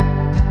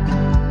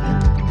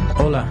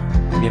Hola,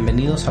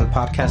 bienvenidos al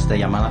podcast de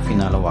Llamada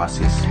Final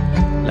Oasis.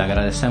 Le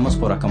agradecemos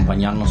por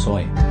acompañarnos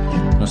hoy.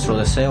 Nuestro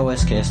deseo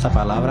es que esta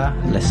palabra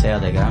le sea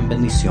de gran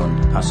bendición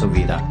a su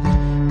vida,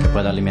 que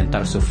pueda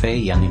alimentar su fe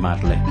y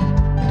animarle.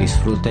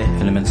 Disfrute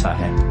el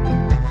mensaje.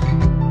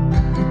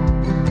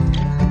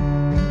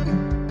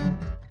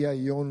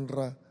 Y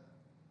honra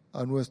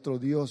a nuestro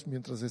Dios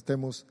mientras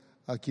estemos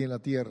aquí en la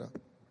tierra.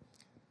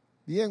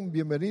 Bien,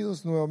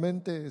 bienvenidos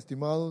nuevamente,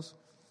 estimados.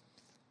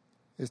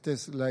 Esta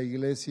es la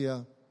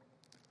iglesia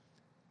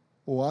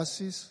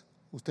Oasis.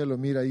 Usted lo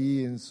mira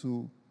ahí en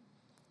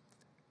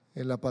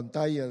la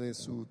pantalla de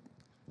su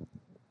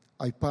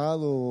iPad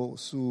o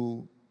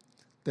su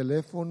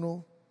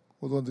teléfono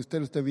o donde usted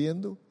lo esté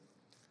viendo.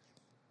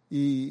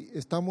 Y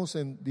estamos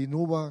en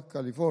Dinuba,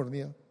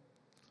 California,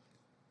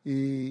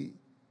 y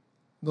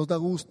nos da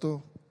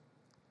gusto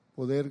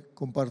poder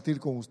compartir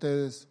con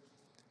ustedes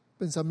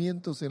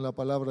pensamientos en la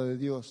palabra de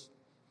Dios.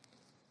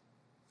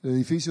 El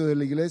edificio de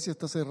la iglesia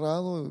está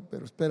cerrado,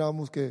 pero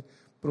esperamos que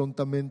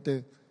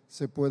prontamente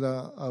se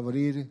pueda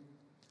abrir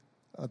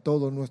a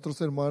todos nuestros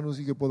hermanos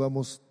y que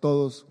podamos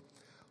todos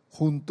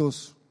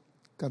juntos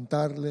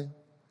cantarle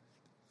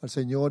al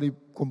Señor y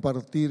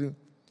compartir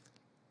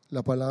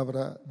la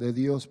palabra de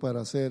Dios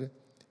para ser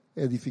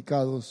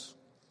edificados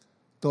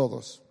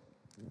todos.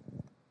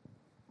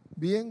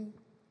 Bien,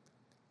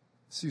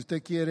 si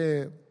usted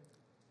quiere,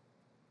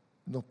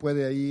 nos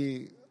puede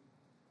ahí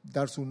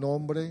dar su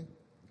nombre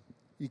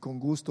y con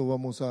gusto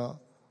vamos a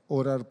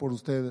orar por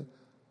usted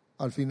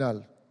al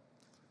final.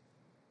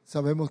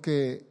 Sabemos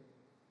que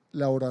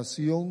la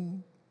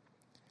oración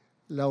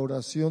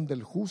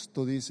del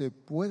justo, dice,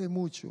 puede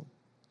mucho,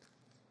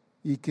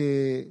 y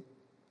que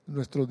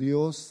nuestro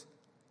Dios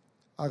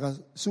haga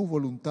su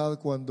voluntad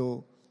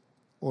cuando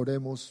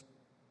oremos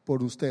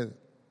por usted.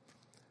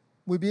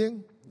 Muy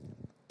bien,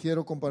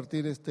 quiero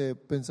compartir este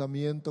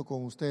pensamiento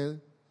con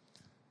usted.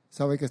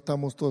 Sabe que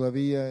estamos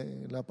todavía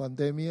en la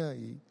pandemia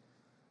y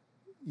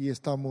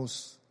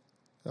estamos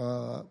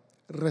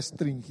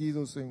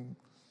restringidos en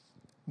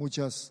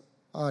muchas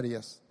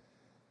áreas.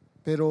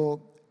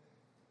 Pero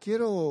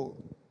quiero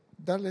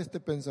darle este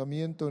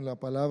pensamiento en la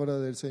palabra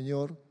del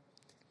Señor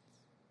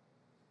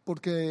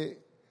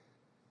porque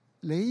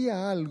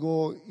leía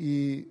algo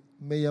y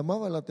me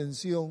llamaba la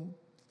atención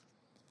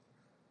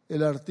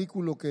el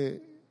artículo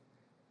que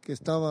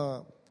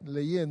estaba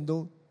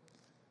leyendo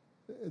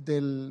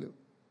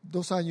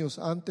 2 años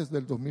antes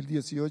del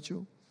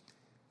 2018,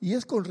 y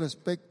es con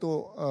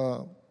respecto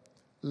a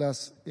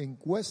las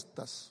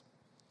encuestas.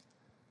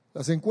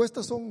 Las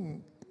encuestas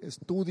son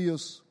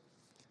estudios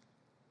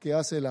que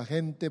hace la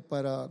gente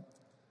para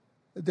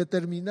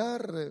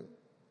determinar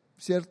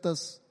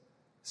ciertas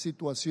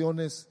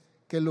situaciones,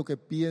 qué es lo que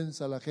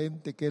piensa la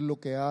gente, qué es lo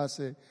que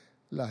hace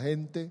la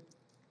gente.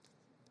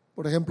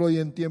 Por ejemplo, hoy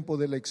en tiempo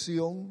de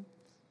elección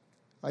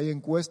hay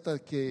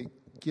encuestas que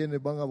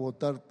quienes van a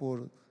votar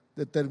por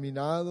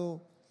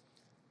determinado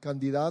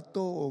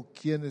candidato o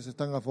quienes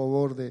están a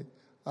favor de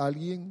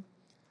alguien.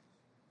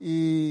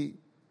 Y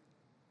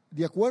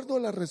de acuerdo a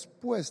las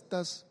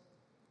respuestas,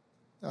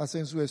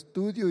 hacen su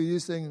estudio y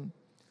dicen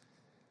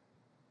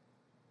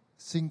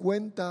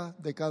 50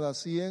 de cada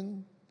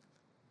 100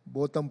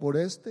 votan por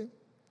este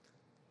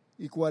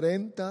y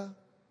 40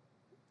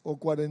 o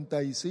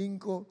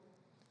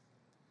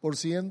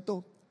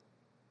 45%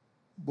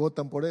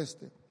 votan por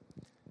este.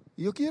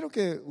 Y yo quiero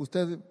que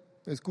usted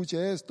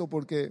escuche esto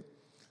porque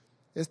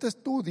este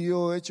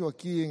estudio hecho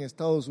aquí en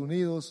Estados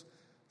Unidos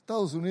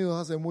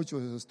hace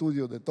muchos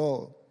estudios de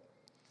todo.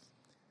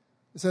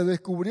 Se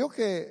descubrió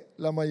que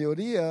la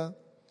mayoría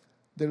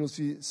de los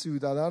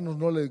ciudadanos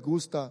no les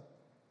gusta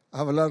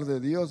hablar de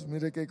Dios.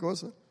 Mire qué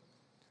cosa.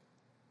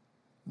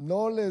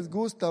 No les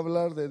gusta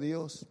hablar de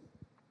Dios.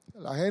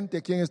 La gente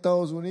aquí en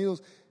Estados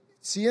Unidos,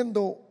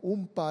 siendo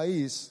un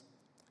país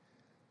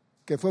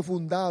que fue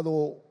fundado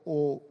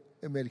o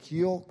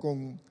emergió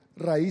con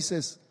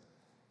raíces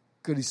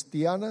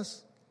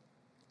cristianas,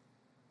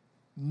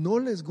 no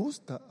les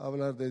gusta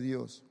hablar de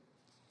Dios.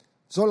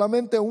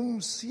 Solamente un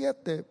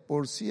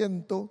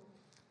 7%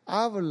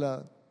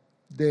 habla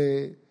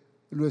de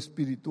lo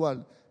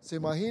espiritual. Se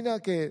imagina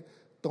que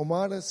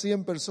tomar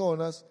 100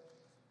 personas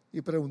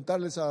y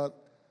preguntarles a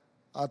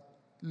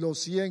los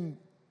 100,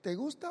 ¿te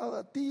gusta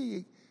a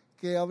ti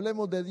que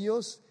hablemos de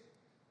Dios?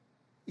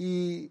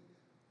 Y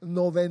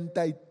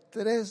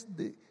 93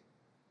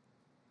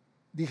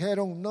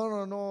 dijeron,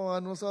 no,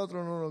 a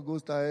nosotros no nos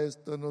gusta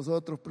esto,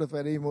 nosotros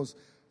preferimos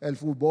el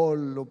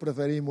fútbol o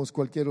preferimos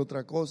cualquier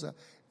otra cosa.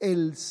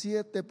 El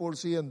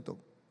 7%.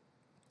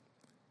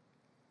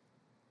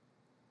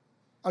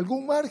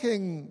 Algún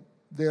margen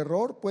de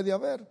error puede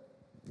haber,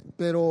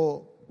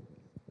 pero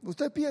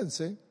usted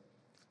piense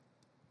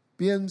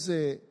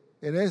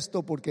en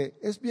esto porque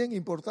es bien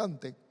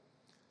importante.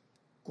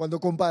 Cuando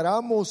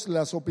comparamos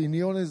las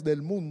opiniones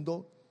del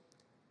mundo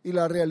y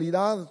la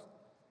realidad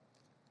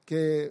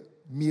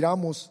que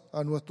miramos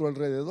a nuestro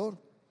alrededor.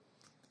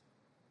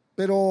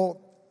 Pero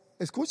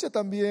escuche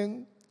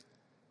también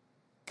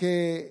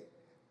que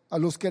a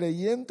los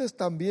creyentes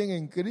también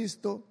en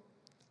Cristo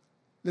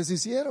les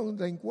hicieron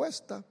la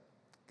encuesta,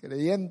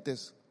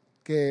 creyentes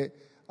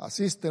que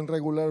asisten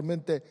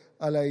regularmente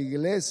a la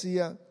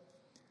iglesia,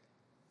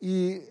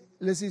 y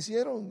les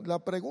hicieron la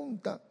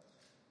pregunta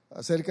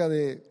acerca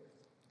de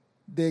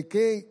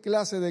qué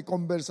clase de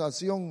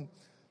conversación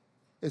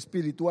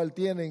espiritual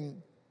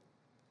tienen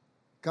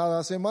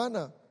cada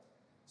semana.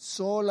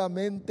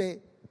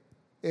 Solamente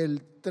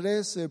el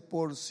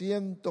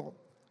 13%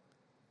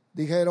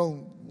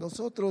 dijeron,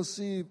 nosotros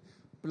sí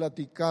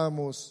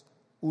platicamos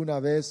una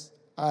vez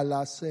a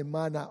la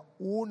semana,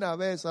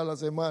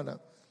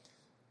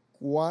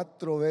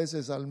 4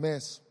 veces al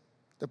mes.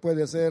 Usted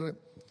puede hacer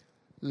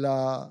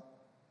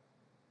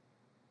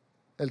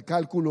el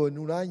cálculo en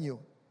un año.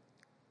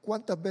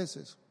 ¿Cuántas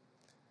veces?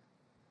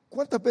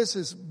 ¿Cuántas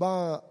veces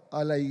va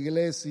a la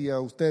iglesia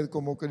usted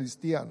como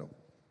cristiano?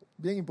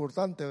 Bien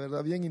importante,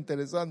 ¿verdad? Bien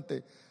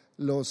interesante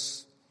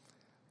las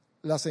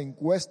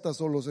encuestas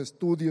o los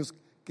estudios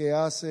que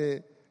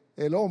hace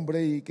el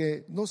hombre, y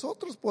que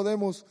nosotros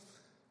podemos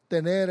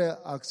tener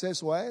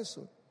acceso a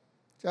eso.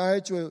 Se ha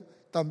hecho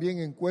también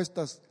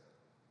encuestas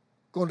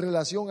con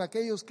relación a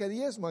aquellos que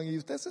diezman, y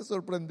usted se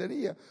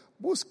sorprendería.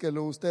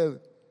 Búsquelo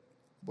usted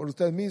por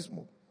usted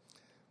mismo.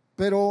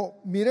 Pero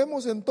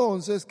miremos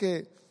entonces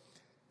que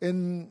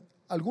en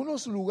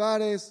algunos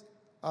lugares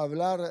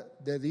hablar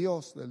de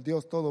Dios, del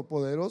Dios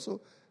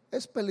Todopoderoso,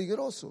 es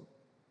peligroso,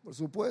 por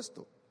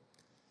supuesto.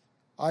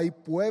 Hay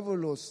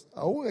pueblos,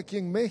 aún aquí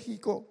en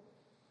México,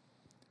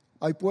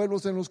 hay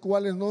pueblos en los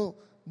cuales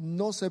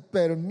no se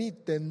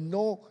permite,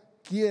 no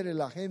quiere,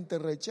 la gente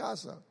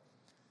rechaza.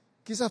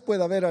 Quizás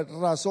pueda haber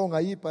razón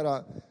ahí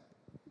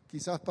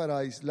quizás para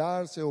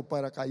aislarse o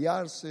para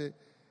callarse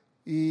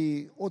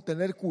o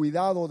tener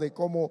cuidado de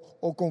cómo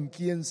o con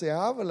quién se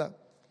habla,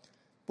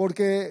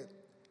 porque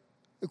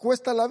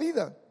cuesta la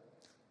vida.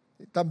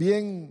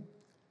 También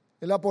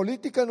en la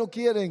política no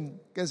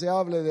quieren que se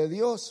hable de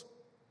Dios.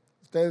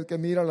 Ustedes que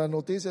miran las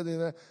noticias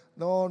dicen,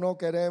 no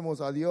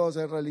queremos a Dios,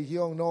 es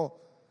religión, no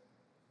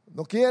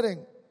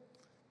quieren.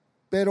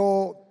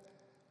 Pero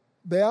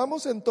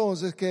veamos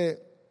entonces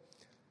que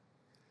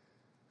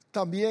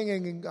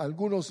también en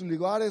algunos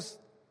lugares,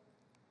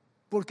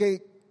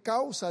 porque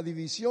causa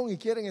división y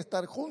quieren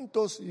estar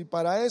juntos, y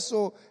para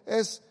eso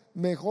es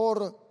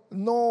mejor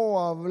no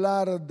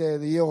hablar de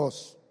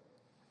Dios.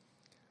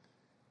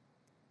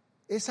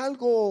 Es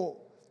algo,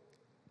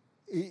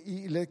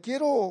 y le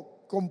quiero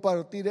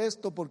compartir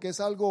esto porque es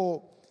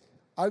algo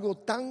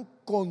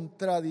tan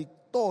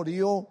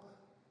contradictorio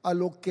a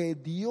lo que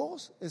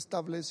Dios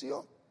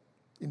estableció.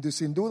 Y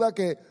sin duda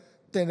que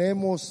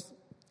tenemos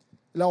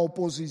la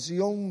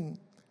oposición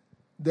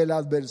del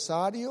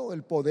adversario,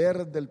 el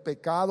poder del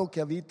pecado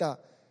que habita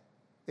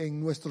en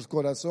nuestros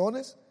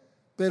corazones,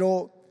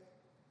 pero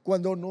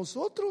cuando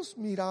nosotros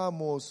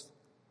miramos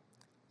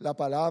la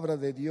palabra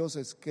de Dios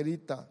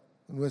escrita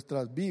en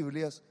nuestras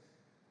Biblias,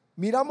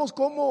 miramos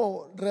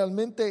cómo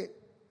realmente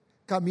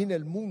camina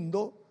el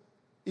mundo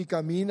y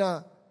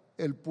camina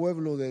el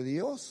pueblo de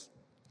Dios,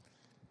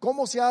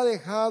 cómo se ha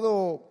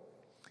dejado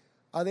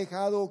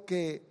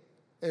que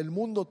el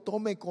mundo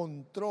tome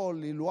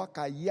control y lo ha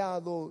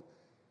callado,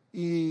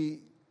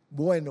 y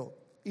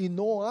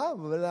no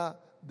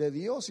habla de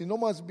Dios, sino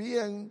más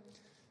bien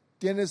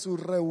tiene sus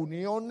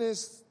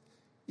reuniones,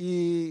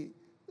 y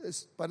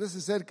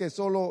parece ser que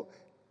solo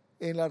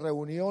en las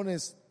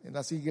reuniones, en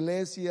las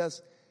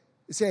iglesias,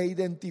 se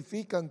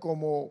identifican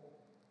como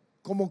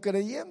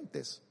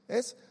creyentes.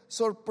 Es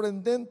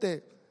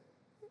sorprendente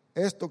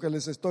esto que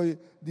les estoy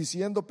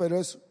diciendo, pero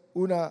es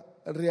una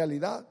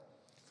realidad.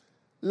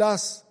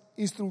 Las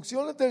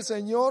instrucciones del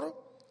Señor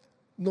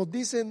nos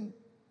dicen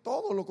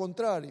todo lo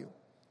contrario,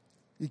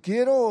 y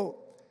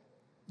quiero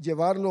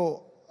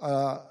llevarlo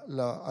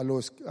a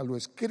lo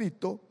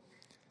escrito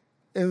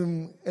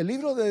en el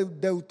libro de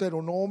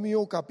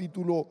Deuteronomio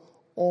capítulo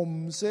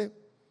 11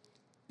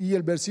 y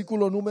el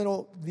versículo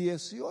número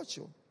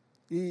 18.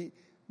 Y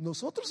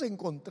nosotros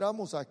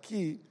encontramos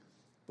aquí,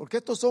 porque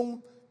estos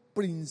son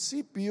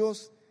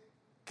principios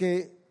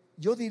que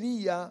yo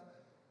diría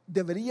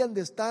deberían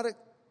de estar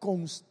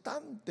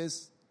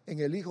constantes en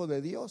el Hijo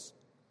de Dios.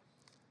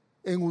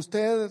 En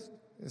usted,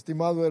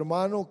 estimado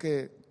hermano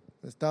que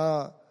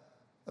está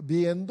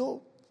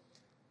viendo,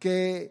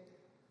 que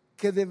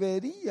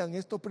deberían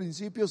estos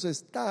principios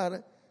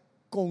estar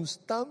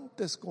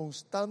constantes,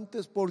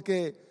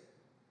 porque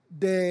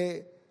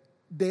de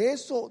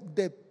eso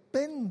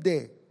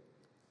depende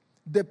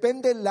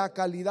la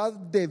calidad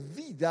de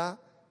vida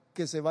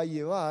que se va a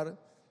llevar.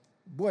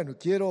 Bueno,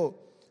 quiero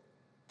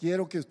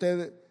que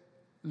usted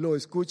lo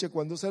escuche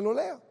cuando se lo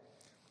lea.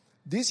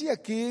 Dice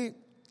aquí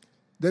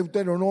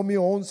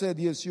Deuteronomio 11,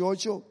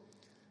 18,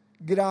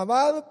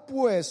 grabad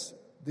pues,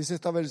 dice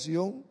esta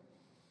versión,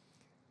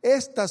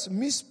 estas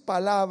mis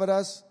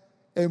palabras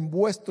en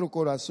vuestro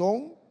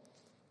corazón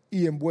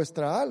y en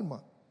vuestra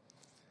alma.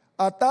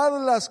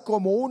 Atadlas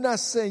como una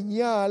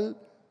señal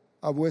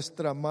a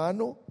vuestra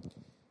mano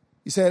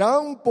y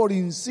serán por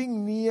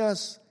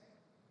insignias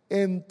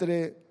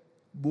entre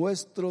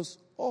vuestros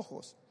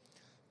ojos.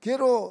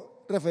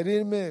 Quiero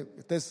referirme,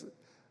 esta es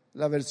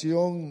la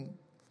versión,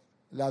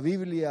 la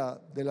Biblia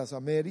de las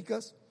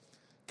Américas,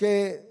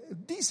 que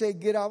dice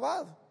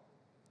grabad,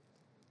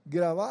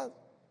 grabad,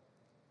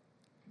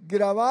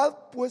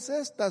 grabad pues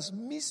estas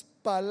mis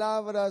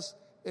palabras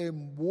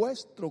en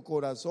vuestro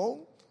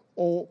corazón,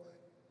 o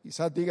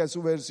quizás diga en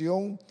su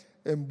versión,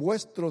 en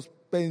vuestros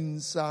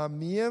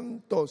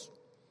pensamientos.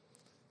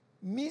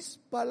 Mis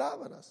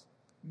palabras,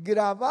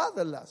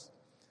 grabadlas.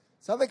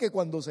 ¿Sabe que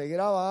cuando se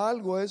graba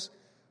algo es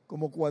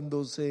como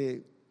cuando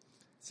se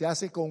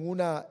hace con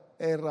una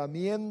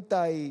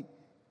herramienta y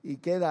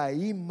queda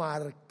ahí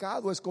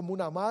marcado? Es como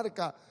una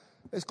marca,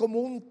 es como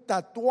un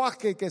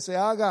tatuaje que se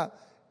haga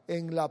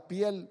en la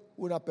piel.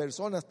 Una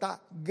persona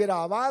está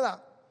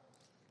grabada.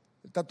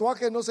 El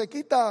tatuaje no se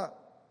quita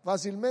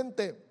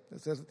fácilmente,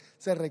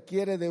 se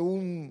requiere de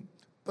un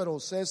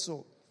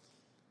proceso.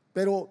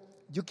 Pero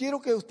yo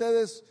quiero que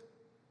ustedes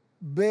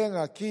vean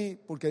aquí,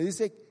 porque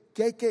dice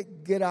que hay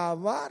que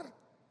grabar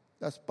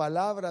las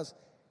palabras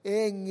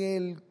en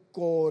el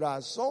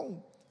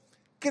corazón.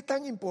 ¿Qué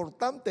tan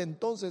importante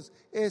entonces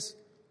es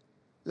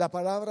la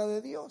palabra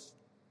de Dios?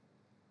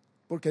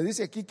 Porque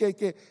dice aquí que hay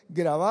que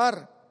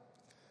grabar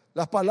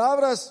las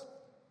palabras.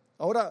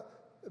 Ahora,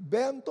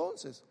 vean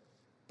entonces,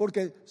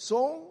 porque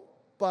son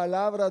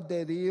palabras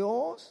de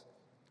Dios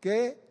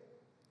que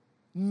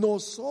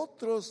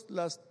nosotros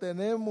las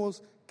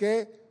tenemos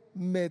que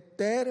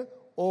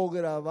meter o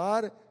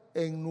grabar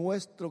en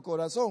nuestro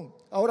corazón.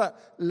 Ahora,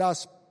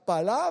 las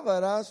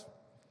palabras,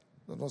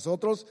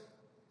 nosotros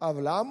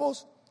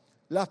hablamos,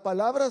 las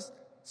palabras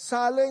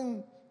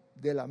salen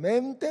de la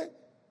mente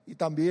y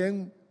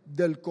también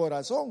del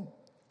corazón.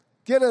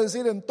 Quiere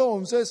decir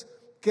entonces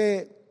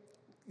que,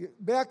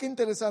 vea qué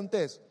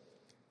interesante es,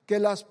 que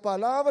las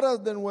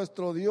palabras de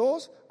nuestro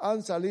Dios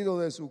han salido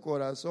de su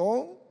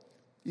corazón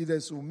y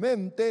de su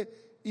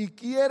mente, y Él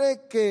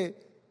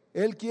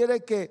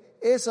quiere que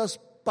esas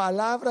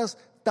palabras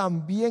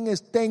también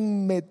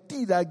estén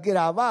metidas,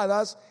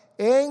 grabadas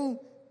en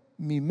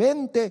mi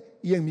mente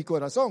y en mi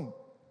corazón.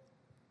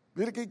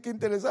 Mire qué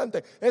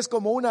interesante. Es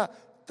como una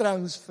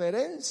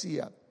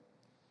transferencia.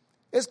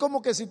 Es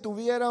como que si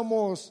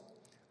tuviéramos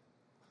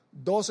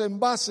dos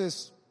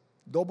envases,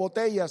 dos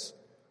botellas,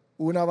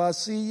 una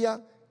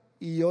vacía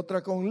y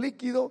otra con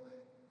líquido,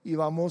 y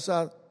vamos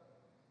a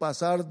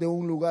pasar de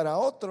un lugar a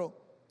otro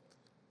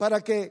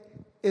para que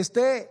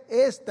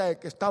esta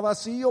que está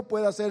vacío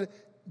pueda ser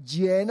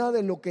llena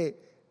de lo que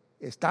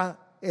está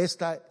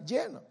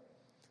llena.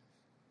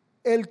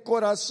 El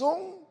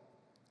corazón,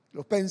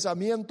 los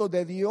pensamientos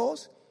de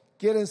Dios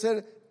quieren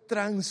ser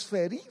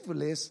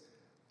transferibles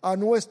a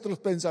nuestros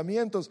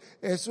pensamientos.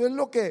 Eso es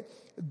lo que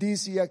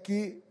dice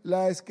aquí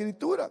la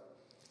Escritura.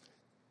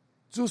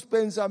 Sus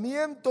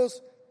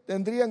pensamientos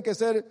tendrían que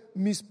ser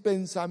mis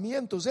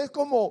pensamientos. Es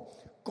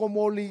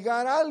como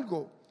ligar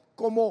algo,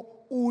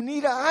 como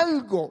unir a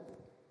algo.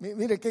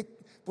 Mire,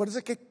 por eso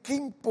es que qué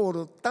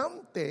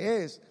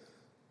importante es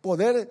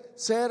poder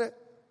ser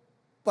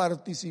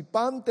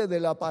participante de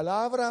la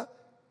palabra,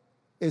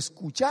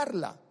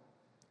 escucharla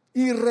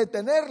y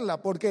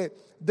retenerla, porque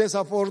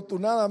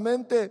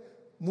desafortunadamente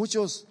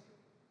muchos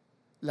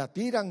la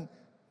tiran,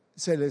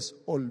 se les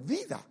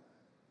olvida.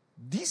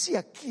 Dice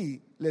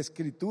aquí la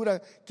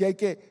Escritura que hay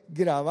que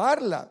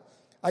grabarla,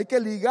 hay que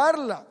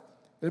ligarla,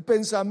 el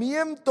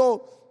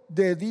pensamiento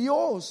de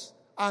Dios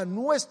a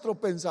nuestro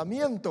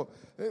pensamiento.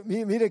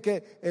 Mire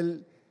que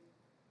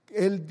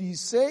el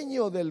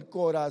diseño del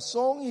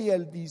corazón y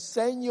el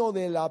diseño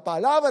de la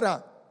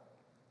palabra,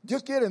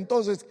 Dios quiere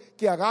entonces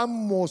que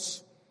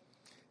hagamos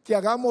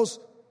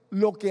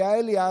lo que a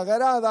Él le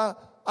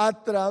agrada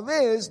a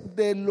través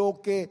de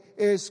lo que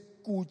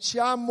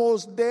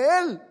escuchamos de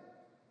Él.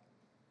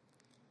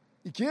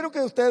 Y quiero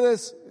que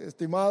ustedes,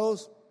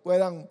 estimados,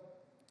 puedan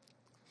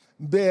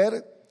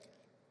ver,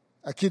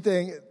 aquí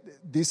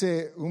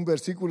dice un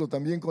versículo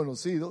también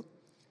conocido,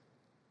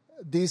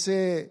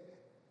 dice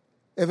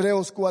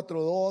Hebreos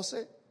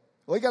 4:12,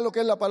 oiga lo que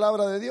es la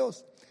palabra de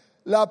Dios.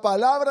 La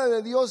palabra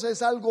de Dios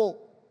es algo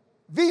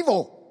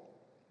vivo.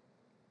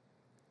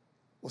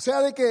 O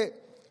sea, de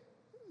que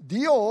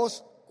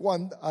Dios,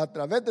 a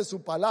través de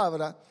su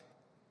palabra,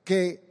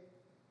 que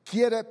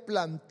quiere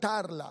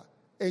plantarla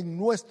en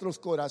nuestros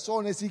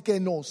corazones, y que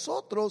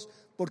nosotros,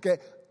 porque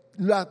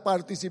la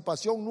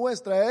participación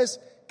nuestra es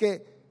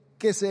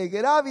que se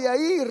grabe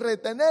ahí y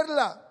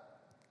retenerla,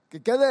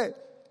 que quede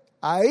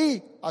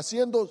ahí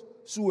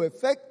haciendo su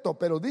efecto.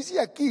 Pero dice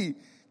aquí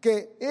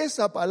que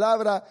esa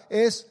palabra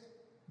es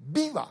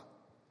viva,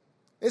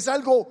 es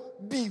algo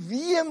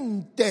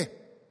viviente.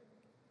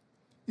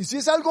 Y si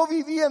es algo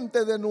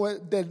viviente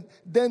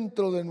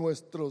dentro de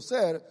nuestro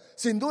ser,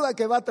 sin duda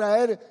que va a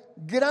traer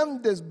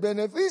grandes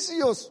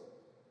beneficios.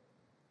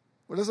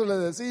 Por eso le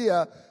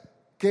decía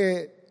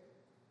que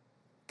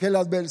el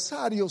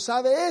adversario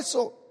sabe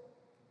eso,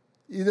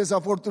 y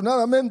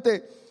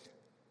desafortunadamente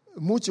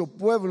mucho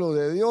pueblo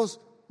de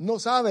Dios no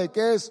sabe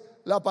qué es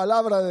la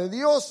palabra de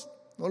Dios,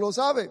 no lo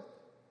sabe.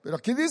 Pero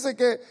aquí dice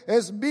que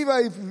es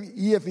viva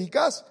y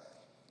eficaz,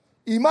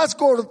 y más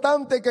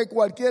cortante que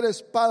cualquier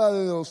espada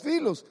de 2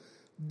 filos,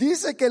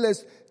 Dice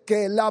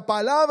que la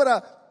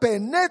palabra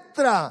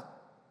penetra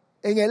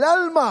en el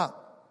alma,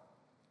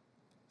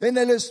 en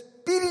el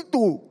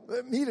espíritu.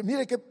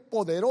 Mire qué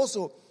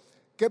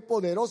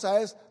poderosa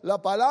es la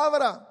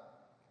palabra.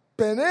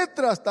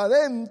 Penetra hasta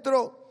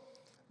dentro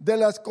de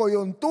las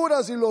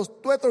coyunturas y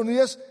los tuétanos y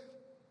es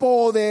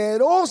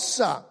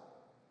poderosa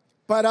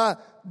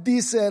para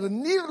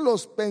discernir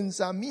los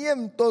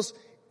pensamientos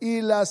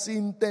y las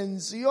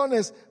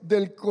intenciones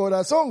del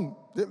corazón.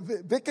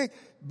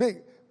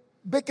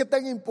 Ve qué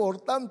tan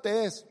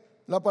importante es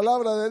la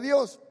palabra de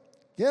Dios.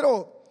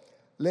 Quiero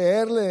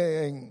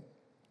leerle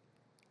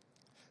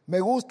me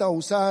gusta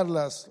usar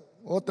las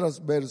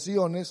otras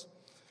versiones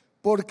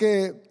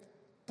porque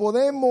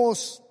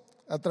podemos,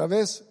 a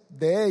través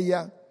de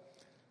ella,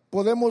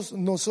 podemos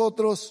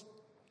nosotros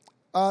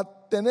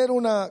tener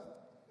una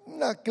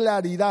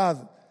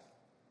claridad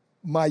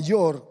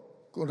mayor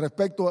con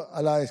respecto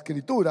a la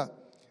Escritura,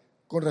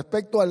 con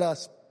respecto a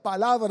las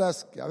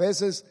palabras que a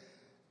veces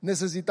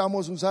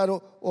necesitamos usar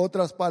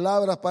otras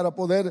palabras para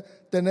poder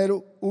tener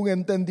un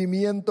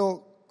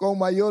entendimiento con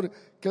mayor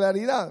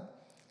claridad.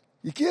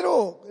 Y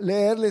quiero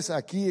leerles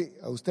aquí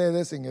a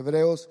ustedes en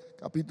Hebreos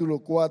capítulo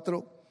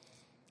 4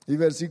 y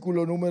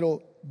versículo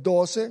número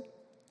 12,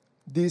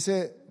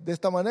 dice de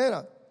esta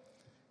manera: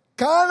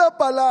 cada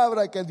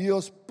palabra que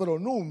Dios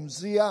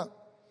pronuncia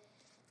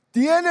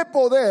tiene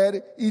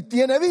poder y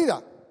tiene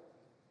vida.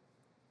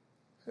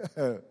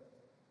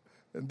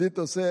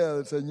 Bendito sea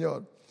el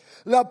Señor.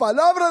 La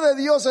palabra de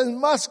Dios es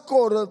más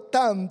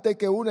cortante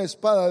que una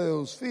espada de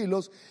dos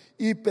filos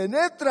y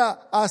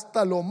penetra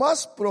hasta lo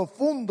más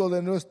profundo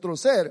de nuestro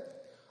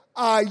ser.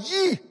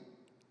 Allí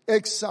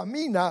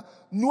examina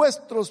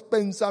nuestros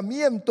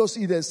pensamientos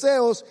y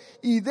deseos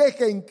y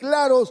deja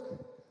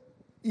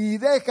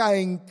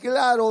en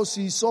claro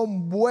si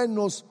son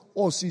buenos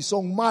o si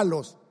son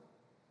malos.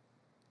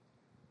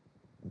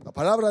 La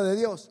palabra de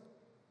Dios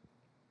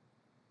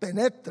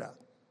penetra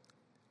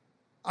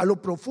a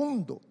lo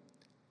profundo,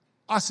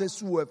 hace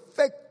su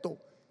efecto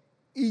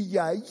y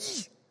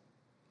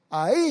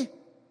ahí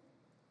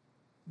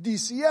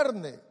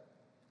discierne,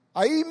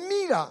 ahí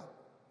mira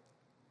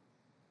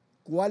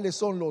cuáles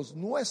son los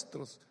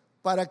nuestros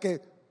para que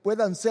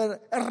puedan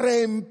ser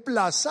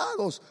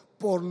reemplazados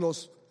por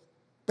los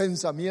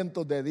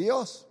pensamientos de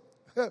Dios.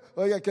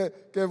 Oiga,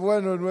 qué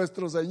bueno es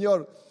nuestro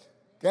Señor,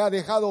 que ha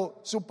dejado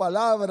su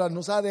palabra,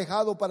 nos ha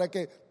dejado para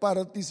que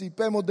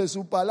participemos de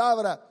su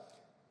palabra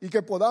y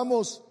que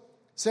podamos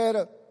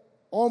ser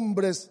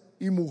hombres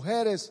y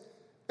mujeres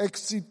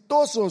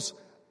exitosos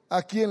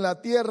aquí en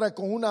la tierra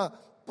con una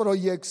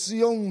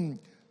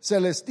proyección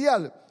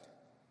celestial.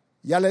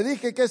 Ya le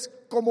dije que es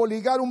como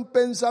ligar un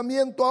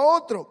pensamiento a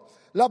otro.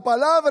 La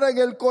palabra en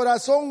el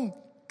corazón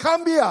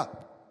cambia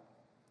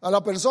a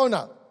la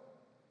persona.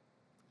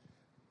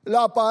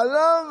 La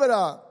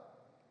palabra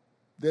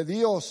de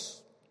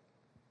Dios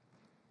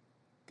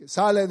que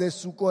sale de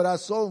su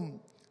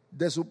corazón,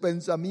 de su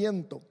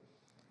pensamiento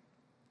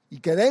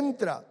y que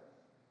entra,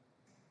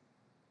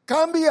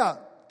 cambia,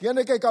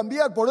 tiene que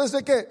cambiar. Por eso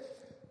es que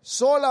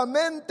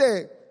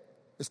solamente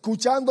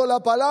escuchando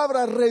la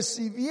palabra,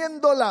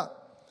 recibiéndola,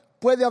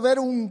 puede haber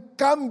un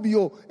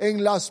cambio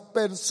en las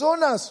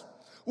personas,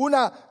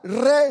 una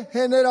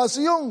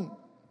regeneración.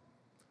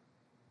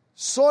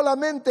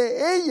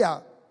 Solamente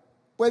ella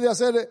puede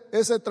hacer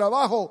ese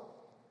trabajo.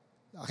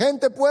 La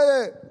gente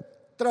puede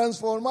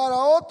transformar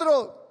a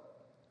otro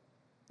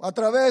a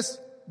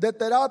través de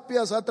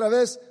terapias, a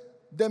través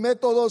de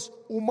métodos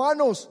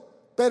humanos,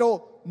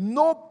 pero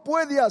no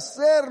puede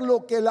hacer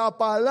lo que la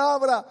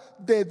palabra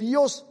de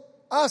Dios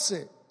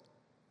hace.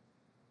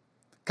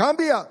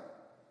 Cambia.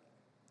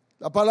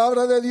 La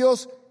palabra de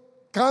Dios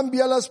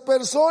cambia a las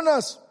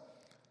personas,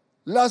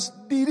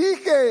 las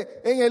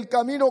dirige en el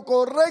camino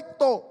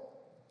correcto,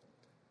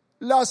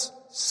 las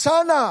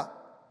sana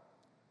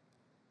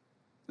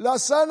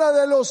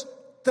de los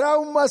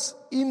traumas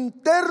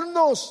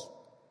internos,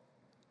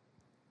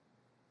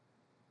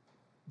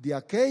 de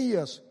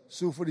aquellos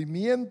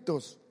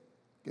sufrimientos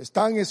que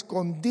están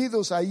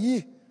escondidos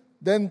allí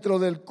dentro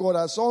del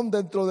corazón,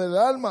 dentro del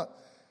alma.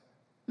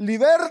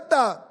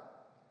 Liberta.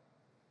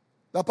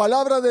 La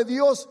palabra de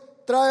Dios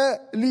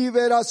trae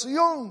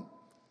liberación.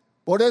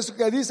 Por eso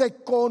que dice,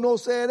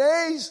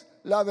 conoceréis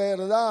la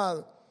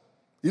verdad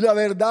y la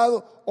verdad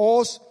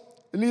os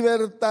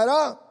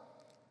libertará.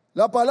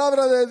 La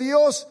palabra de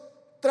Dios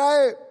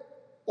trae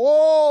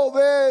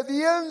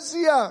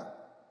obediencia.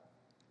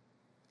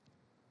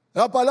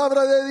 La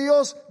palabra de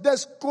Dios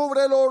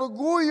descubre el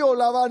orgullo,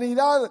 la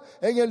vanidad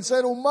en el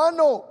ser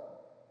humano.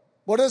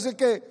 Por eso es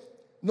que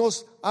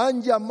nos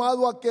han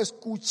llamado a que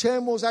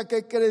escuchemos, a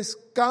que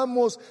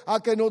crezcamos,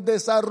 a que nos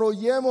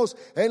desarrollemos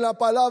en la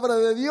palabra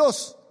de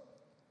Dios.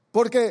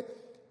 Porque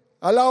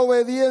a la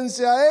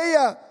obediencia a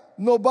ella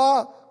nos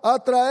va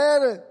a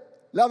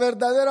traer la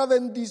verdadera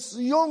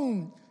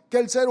bendición que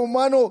el ser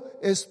humano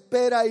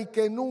espera y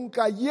que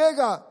nunca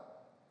llega.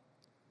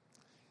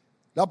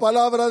 La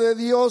palabra de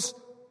Dios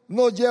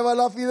nos lleva a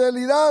la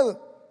fidelidad,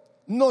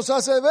 nos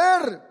hace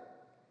ver.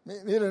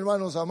 Miren,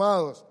 hermanos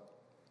amados,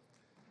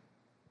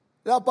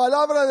 La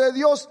palabra de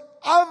Dios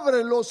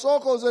abre los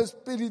ojos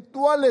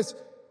espirituales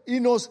y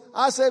nos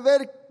hace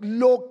ver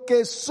lo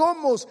que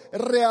somos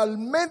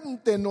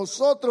realmente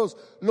nosotros,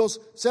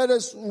 los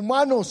seres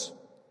humanos,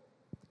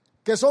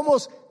 que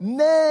somos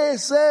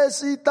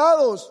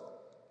necesitados.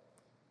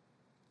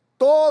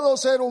 Todo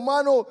ser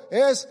humano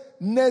es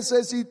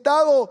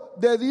necesitado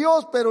de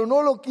Dios, pero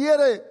no lo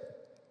quiere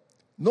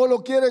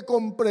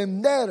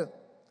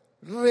comprender.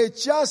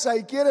 Rechaza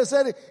y quiere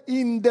ser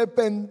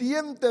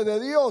independiente de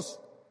Dios.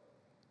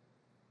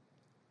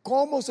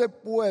 ¿Cómo se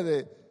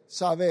puede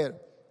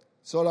saber?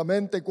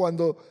 Solamente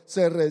cuando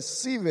se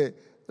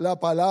recibe la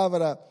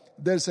palabra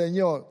del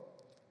Señor.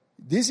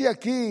 Dice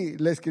aquí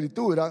la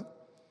Escritura,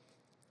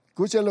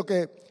 escuchen lo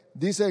que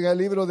dice en el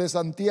libro de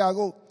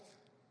Santiago,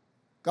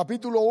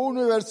 capítulo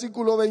 1 y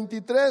versículo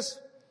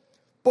 23.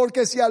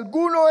 Porque si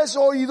alguno es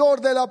oidor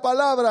de la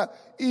palabra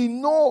y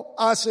no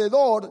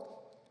hacedor,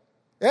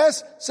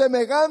 es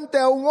semejante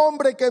a un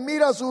hombre que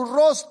mira su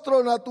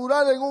rostro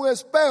natural en un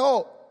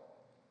espejo.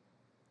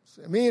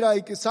 Se mira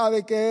y que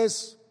sabe que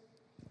es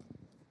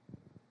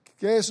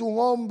un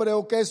hombre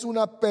o que es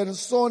una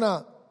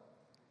persona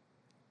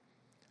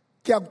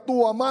que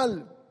actúa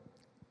mal,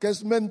 que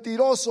es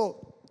mentiroso.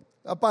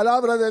 La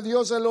palabra de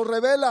Dios se lo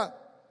revela.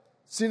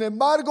 Sin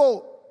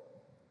embargo,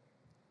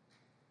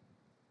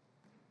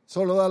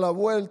 solo da la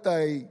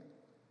vuelta y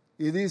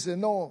dice,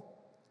 no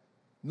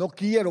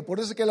quiero. Por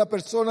eso es que las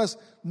personas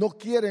no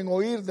quieren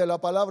oír de la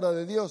palabra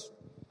de Dios.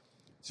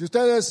 Si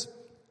ustedes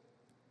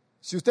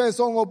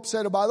son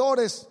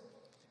observadores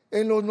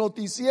en los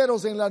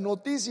noticieros, en las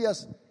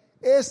noticias,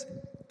 es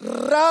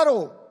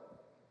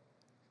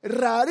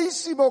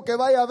rarísimo que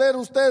vaya a ver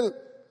usted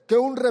que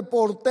un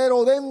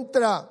reportero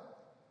entra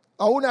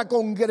a una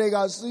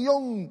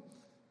congregación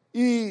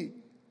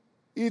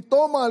y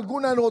toma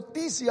alguna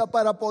noticia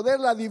para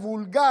poderla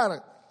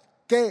divulgar,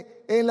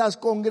 que en las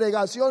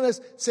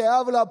congregaciones se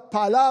habla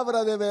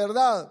palabra de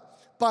verdad,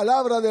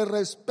 palabra de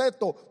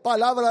respeto,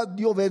 palabra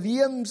de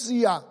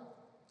obediencia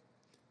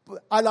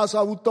a las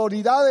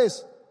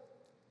autoridades,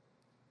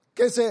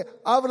 que se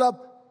habla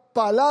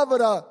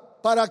palabra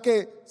para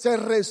que se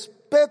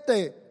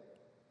respete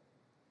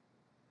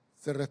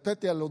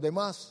a los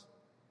demás,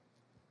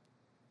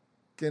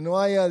 que no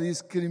haya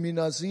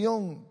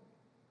discriminación.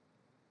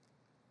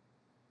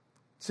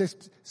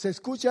 ¿Se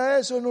escucha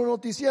eso en los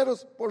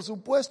noticieros? Por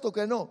supuesto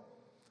que no.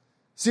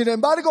 Sin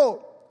embargo,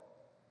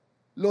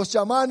 los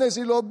chamanes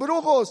y los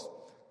brujos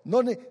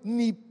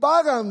ni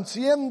pagan,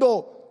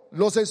 siendo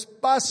los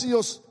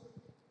espacios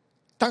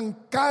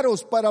tan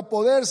caros para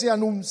poderse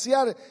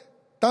anunciar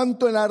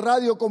tanto en la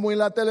radio como en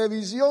la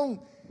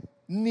televisión,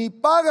 ni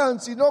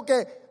pagan, sino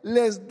que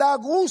les da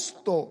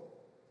gusto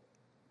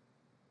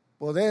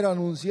poder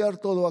anunciar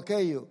todo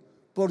aquello,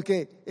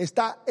 porque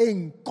está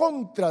en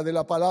contra de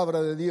la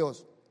palabra de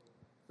Dios.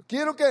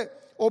 Quiero que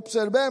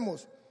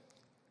observemos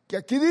que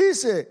aquí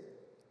dice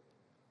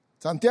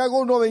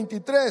Santiago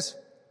 1:23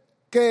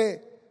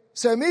 que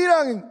se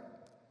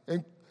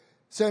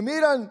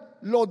miran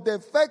los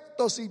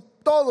defectos y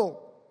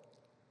todo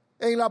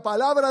en la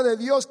palabra de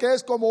Dios, que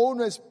es como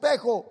un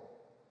espejo,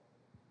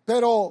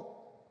 pero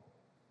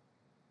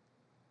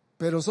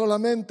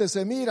solamente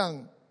se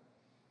miran,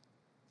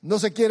 no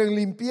se quieren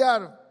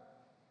limpiar,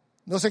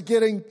 no se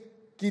quieren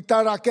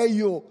quitar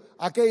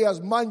aquellas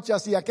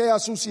manchas y aquella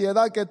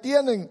suciedad que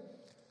tienen,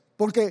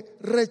 porque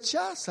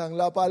rechazan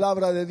la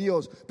palabra de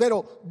Dios.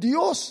 Pero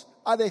Dios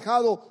ha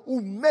dejado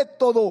un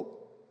método,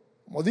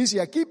 como dice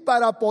aquí,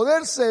 para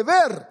poderse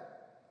ver.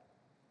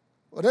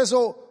 Por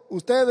eso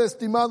usted,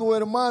 estimado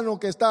hermano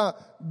que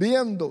está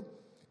viendo,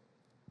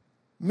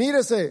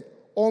 mírese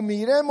o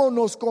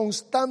mirémonos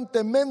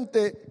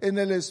constantemente en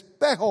el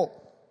espejo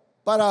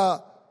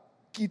para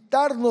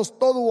quitarnos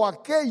todo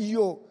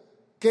aquello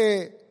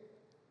que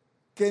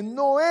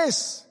no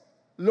es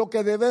lo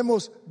que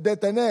debemos de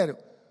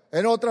tener.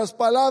 En otras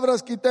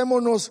palabras,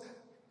 quitémonos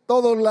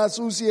toda la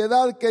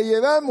suciedad que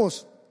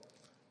llevamos.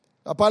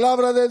 La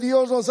palabra de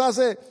Dios nos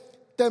hace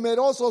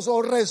temerosos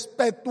o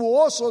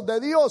respetuosos de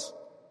Dios.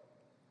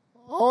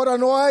 Ahora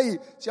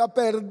se ha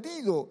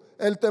perdido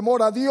el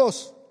temor a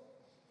Dios.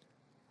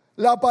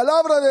 La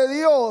palabra de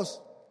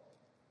Dios,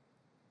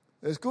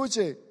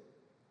 escuche,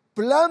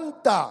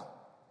 planta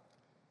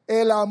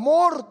el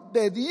amor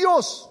de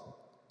Dios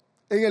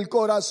en el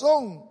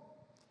corazón.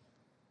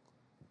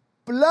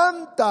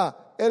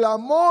 Planta el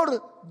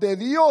amor de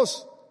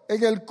Dios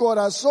en el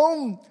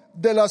corazón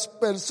de las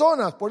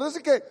personas. Por eso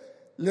es que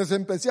les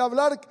empecé a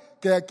hablar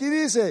que aquí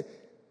dice,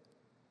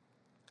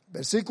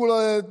 versículo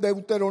de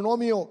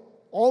Deuteronomio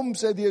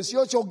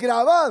 11:18,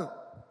 grabad,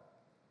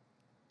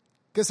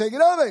 que se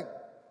graben,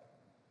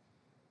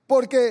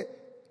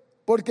 porque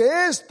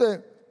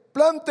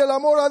plante el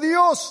amor a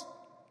Dios.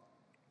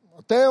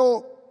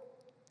 Mateo,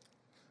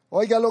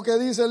 oiga lo que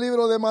dice el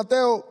libro de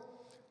Mateo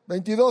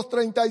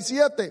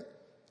 22:37.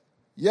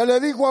 Y él le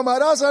dijo,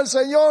 amarás al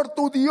Señor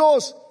tu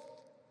Dios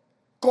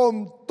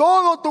con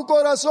todo tu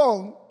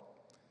corazón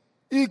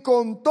y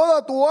con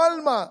toda tu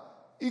alma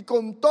y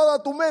con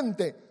toda tu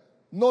mente.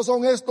 ¿No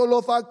son estos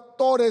los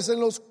factores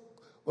en los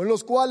en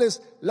los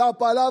cuales la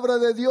palabra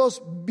de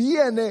Dios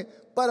viene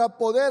para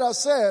poder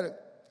hacer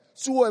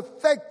su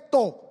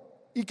efecto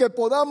y que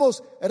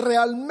podamos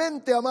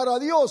realmente amar a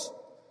Dios.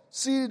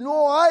 Si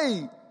no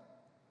hay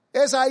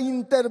esa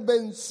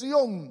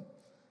intervención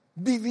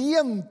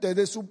viviente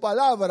de su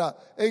palabra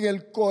en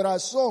el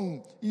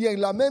corazón y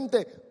en la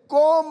mente,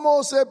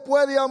 ¿cómo se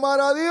puede amar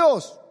a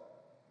Dios?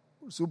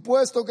 Por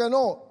supuesto que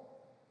no.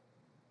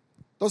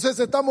 Entonces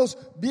estamos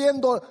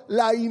viendo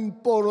la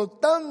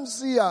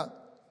importancia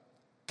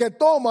que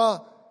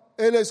toma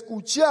el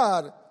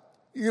escuchar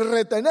y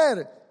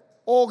retener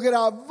o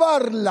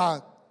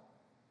grabarla,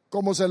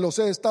 como se los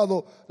he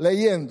estado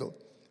leyendo.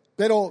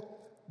 Pero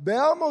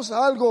veamos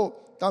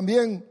algo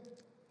también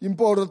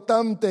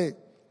importante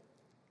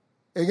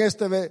en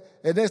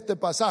este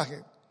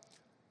pasaje.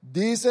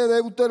 Dice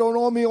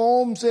Deuteronomio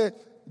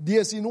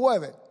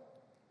 11:19.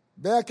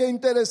 Vea qué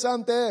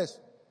interesante es,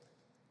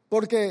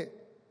 porque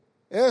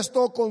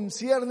esto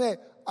concierne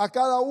a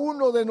cada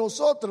uno de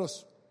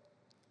nosotros.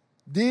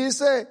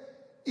 Dice,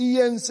 y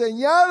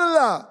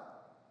enseñadla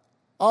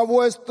a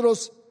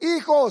vuestros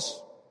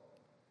hijos,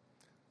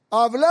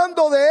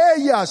 hablando de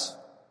ellas,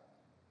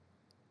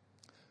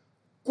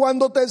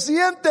 cuando te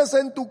sientes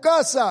en tu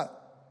casa,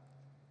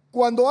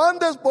 cuando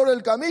andes por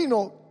el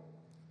camino,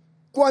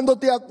 cuando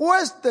te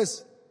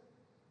acuestes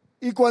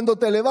y cuando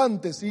te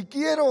levantes. Y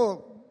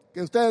quiero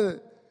que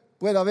usted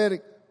pueda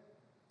ver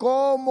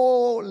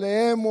cómo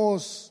le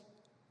hemos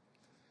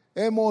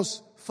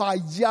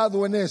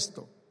fallado en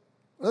esto.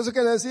 Por eso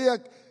que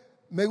decía,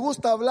 me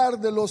gusta hablar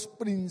de los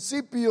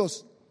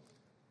principios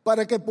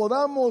para que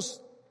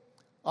podamos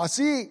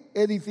así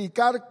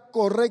edificar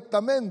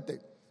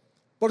correctamente.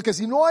 Porque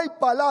si no hay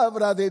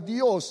palabra de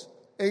Dios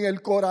en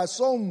el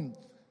corazón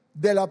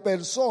de la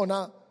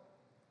persona,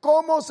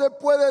 ¿cómo se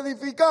puede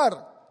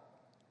edificar?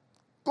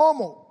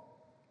 ¿Cómo?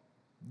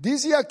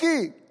 Dice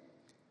aquí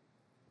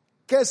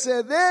que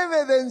se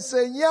debe de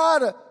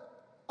enseñar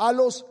a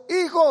los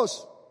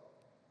hijos.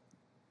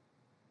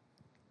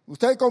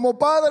 Usted como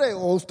padre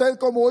o usted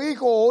como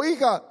hijo o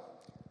hija,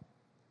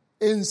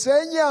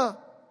 enseña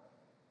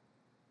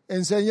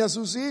a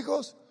sus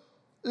hijos.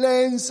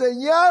 Le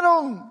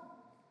enseñaron,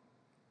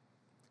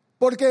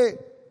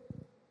 porque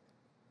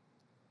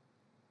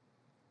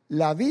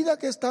la vida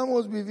que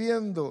estamos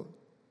viviendo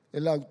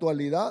en la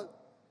actualidad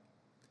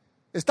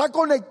está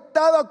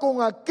conectada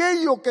con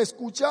aquello que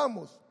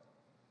escuchamos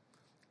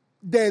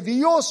de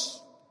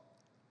Dios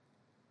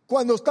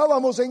cuando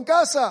estábamos en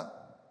casa.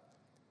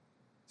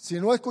 Si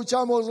no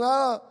escuchamos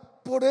nada,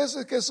 por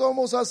eso es que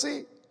somos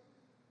así.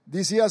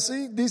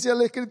 Dice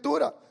la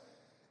Escritura,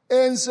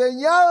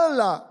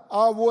 enseñadla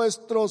a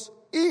vuestros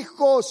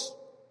hijos,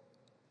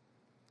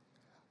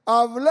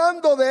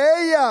 hablando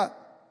de ella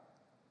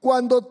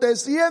cuando te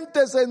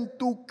sientes en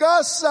tu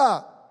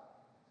casa.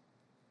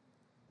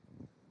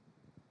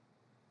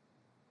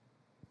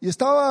 Y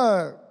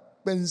estaba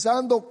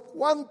pensando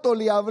cuánto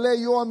le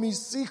hablé yo a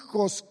mis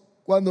hijos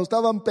cuando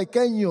estaban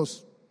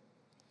pequeños,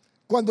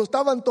 cuando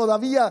estaban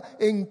todavía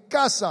en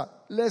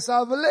casa. Les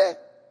hablé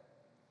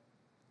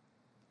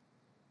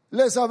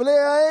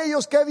a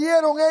ellos. ¿Qué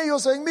vieron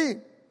ellos en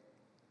mí?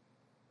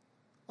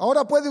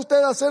 Ahora puede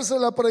usted hacerse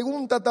la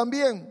pregunta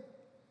también.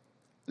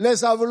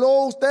 ¿Les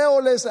habló usted o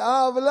les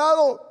ha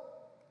hablado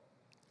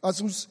a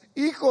sus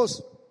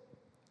hijos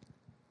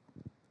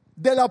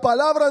de la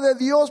palabra de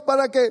Dios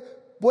para que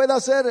pueda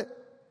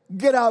ser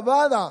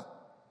grabada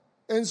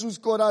en sus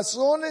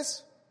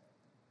corazones?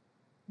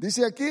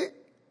 Dice aquí,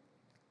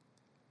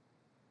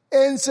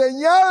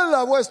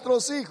 enseñadla a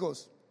vuestros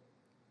hijos.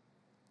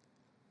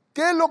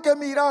 ¿Qué es lo que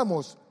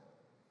miramos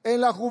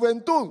en la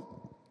juventud?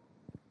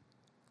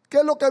 ¿Qué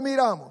es lo que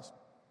miramos?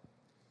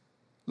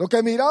 Lo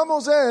que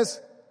miramos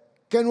es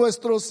que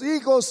nuestros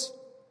hijos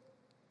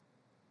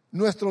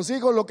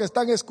lo que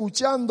están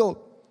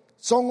escuchando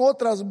son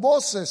otras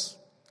voces,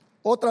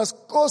 otras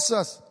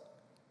cosas.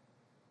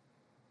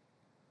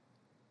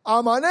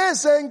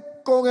 Amanecen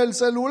con el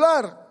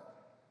celular,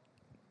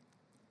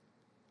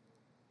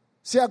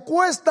 se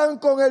acuestan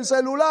con el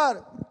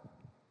celular,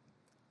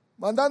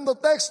 mandando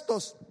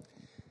textos,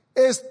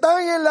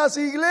 están en las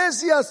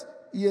iglesias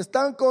y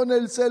están con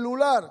el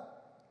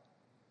celular.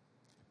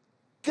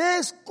 ¿Qué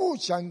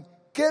escuchan?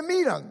 ¿Qué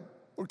miran?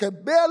 Porque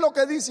vea lo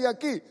que dice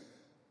aquí.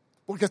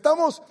 Porque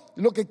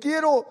lo que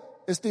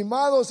quiero,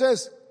 estimados,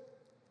 es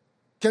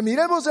que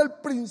miremos el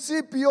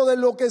principio de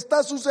lo que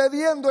está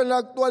sucediendo en la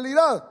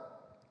actualidad.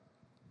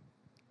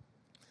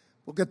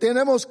 Porque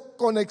tenemos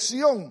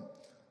conexión.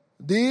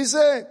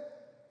 Dice,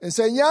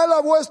 enseñad a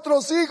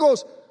vuestros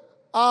hijos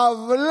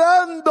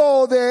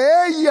hablando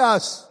de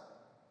ellas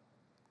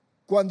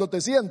cuando te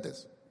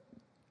sientes.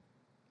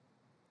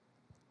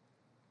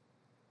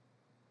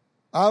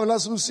 Habla a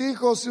sus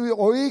hijos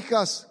o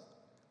hijas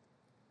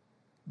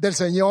del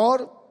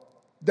Señor,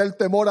 del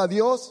temor a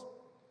Dios,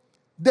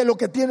 de lo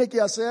que tiene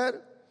que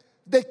hacer,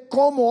 de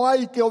cómo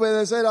hay que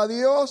obedecer a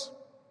Dios.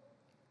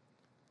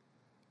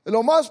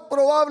 Lo más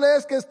probable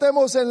es que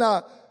estemos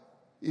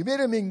y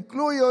miren, me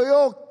incluyo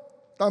yo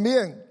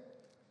también,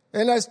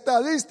 en la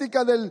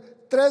estadística del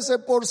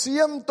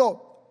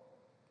 13%,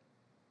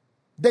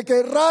 de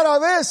que rara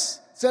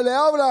vez se le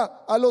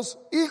habla a los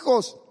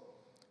hijos.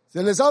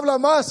 Se les habla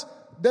más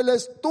del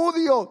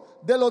estudio,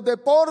 de los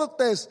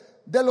deportes,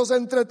 de los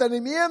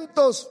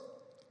entretenimientos,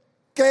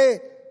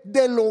 que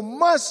de lo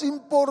más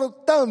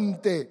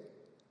importante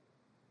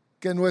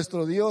que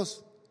nuestro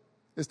Dios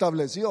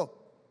estableció.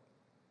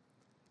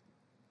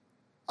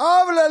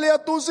 Háblale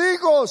a tus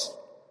hijos.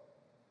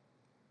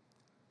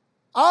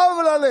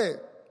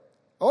 Háblale.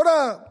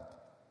 Ahora,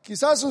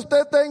 quizás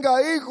usted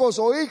tenga hijos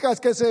o hijas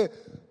que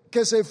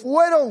se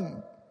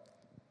fueron,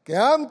 que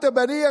antes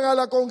venían a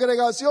la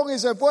congregación y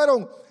se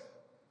fueron.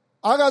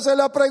 Hágase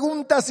la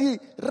pregunta si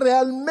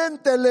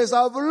realmente les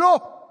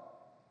habló.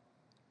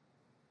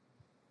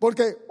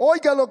 Porque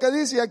oiga lo que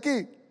dice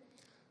aquí: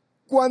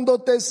 cuando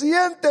te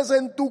sientes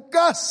en tu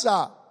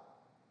casa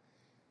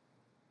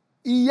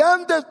y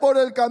andes por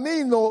el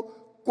camino,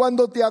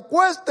 cuando te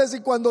acuestes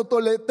y cuando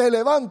te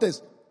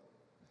levantes.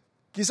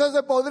 Quizás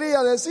se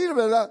podría decir,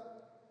 ¿verdad?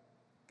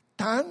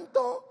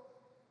 ¿Tanto?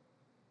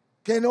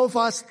 ¿Que no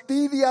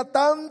fastidia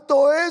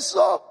tanto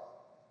eso?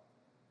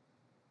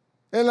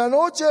 En la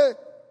noche,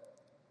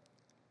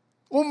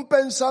 un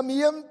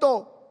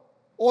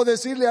pensamiento, o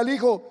decirle al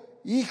hijo: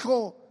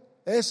 hijo,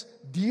 es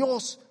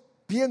Dios,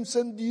 piensa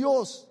en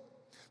Dios.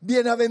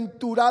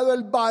 Bienaventurado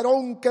el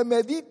varón que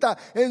medita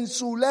en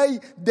su ley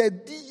de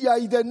día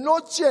y de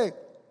noche.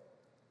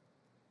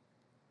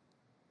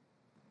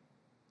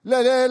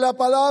 Le lee la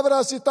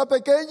palabra si está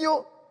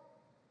pequeño.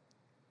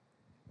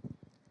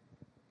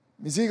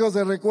 Mis hijos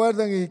se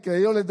recuerdan y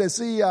que yo les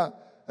decía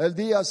el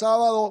día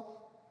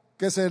sábado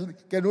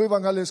que no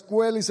iban a la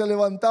escuela y se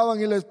levantaban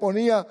y les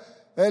ponía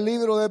el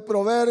libro de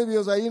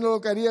Proverbios. Ahí no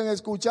lo querían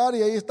escuchar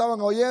y ahí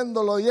estaban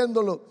oyéndolo.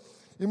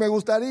 Y me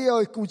gustaría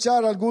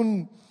escuchar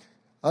algún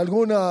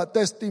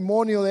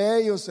testimonio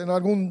de ellos en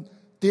algún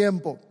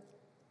tiempo.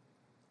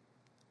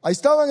 Ahí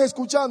estaban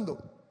escuchando.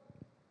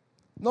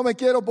 No me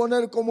quiero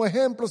poner como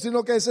ejemplo,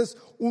 sino que ese es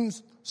un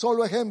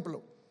solo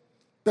ejemplo.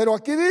 Pero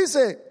aquí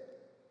dice: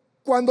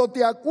 cuando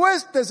te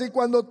acuestes y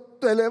cuando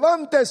te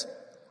levantes,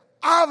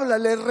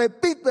 háblale,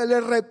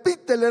 repíteles.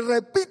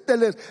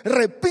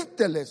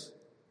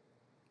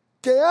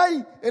 ¿Qué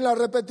hay en la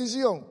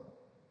repetición?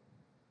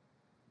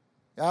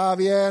 Ya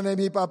viene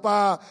mi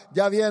papá,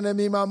 ya viene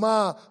mi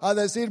mamá a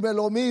decirme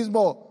lo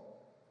mismo.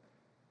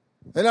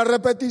 En la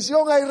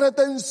repetición hay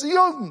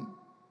retención.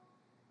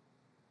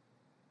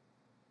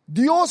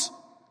 Dios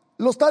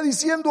lo está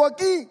diciendo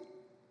aquí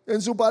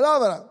en su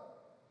palabra.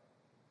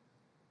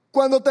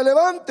 Cuando te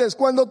levantes,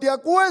 cuando te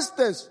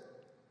acuestes.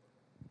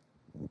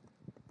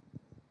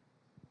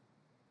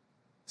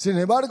 Sin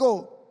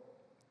embargo,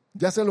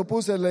 ya se lo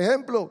puse el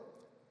ejemplo,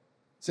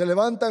 se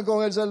levantan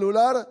con el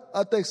celular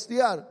a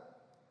textear,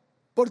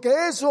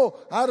 porque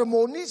eso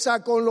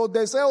armoniza con los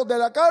deseos de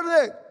la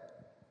carne.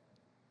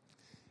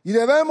 Y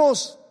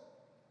debemos,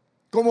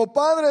 como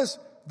padres,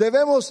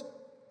 debemos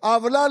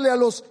hablarle a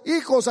los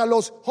hijos, a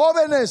los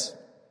jóvenes,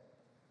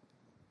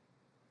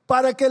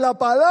 para que la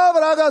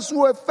palabra haga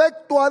su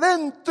efecto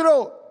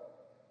adentro,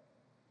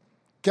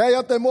 que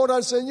haya temor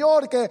al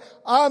Señor, que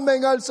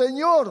amen al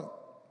Señor.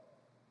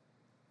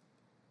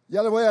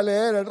 Ya le voy a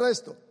leer el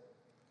resto.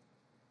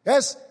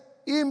 Es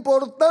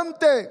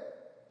importante,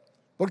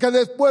 porque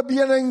después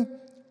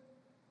vienen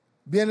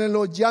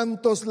los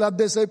llantos, las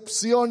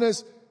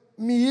decepciones.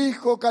 Mi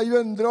hijo cayó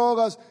en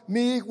drogas,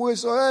 mi hijo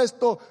hizo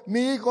esto,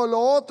 mi hijo lo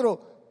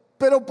otro.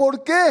 ¿Pero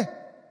por qué?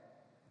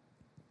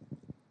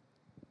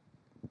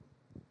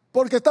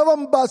 Porque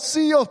estaban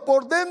vacíos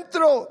por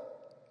dentro.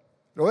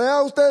 Lo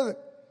vea usted.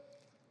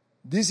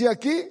 Dice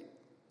aquí: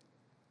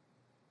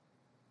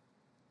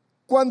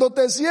 cuando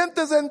te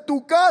sientes en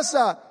tu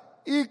casa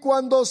y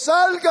cuando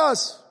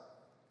salgas,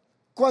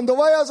 cuando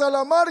vayas a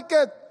la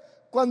market,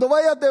 cuando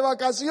vayas de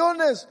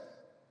vacaciones,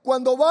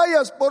 cuando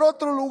vayas por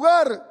otro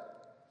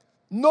lugar,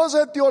 no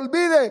se te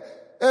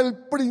olvide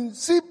el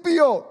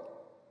principio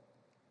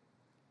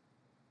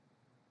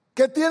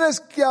que tienes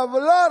que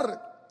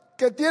hablar,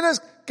 que tienes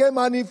que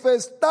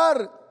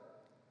manifestar,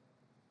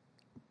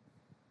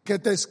 que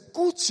te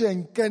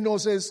escuchen, que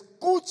nos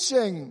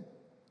escuchen.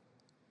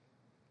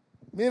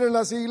 Miren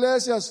las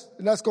iglesias,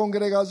 las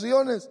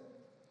congregaciones,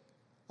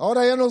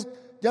 ahora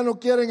ya no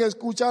quieren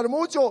escuchar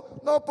mucho,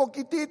 no,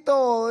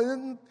 poquitito,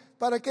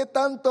 ¿para qué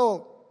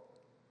tanto?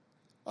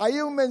 Hay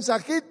un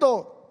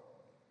mensajito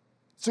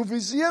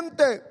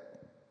suficiente,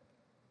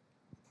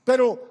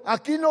 pero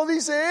aquí no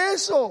dice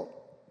eso,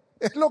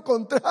 es lo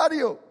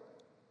contrario.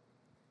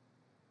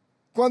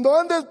 Cuando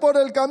andes por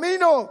el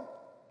camino,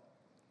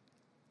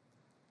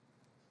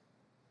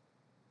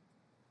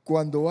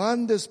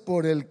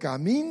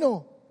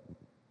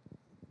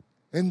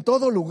 en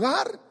todo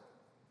lugar.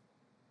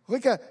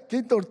 Oiga,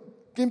 qué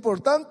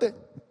importante.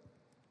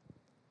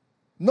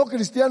 No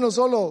cristianos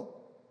solo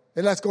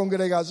en las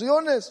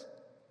congregaciones.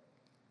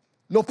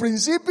 Los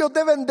principios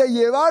deben de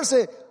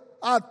llevarse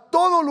a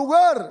todo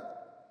lugar.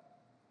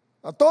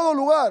 A todo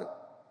lugar.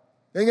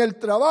 En el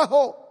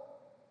trabajo,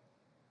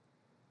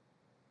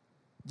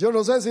 Yo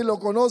no sé si lo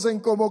conocen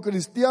como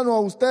cristiano a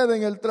usted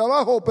en el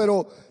trabajo,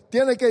 pero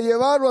tiene que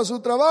llevarlo a su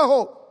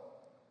trabajo.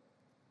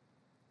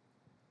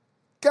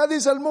 ¿Qué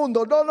dice el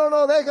mundo?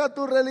 No, deja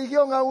tu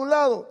religión a un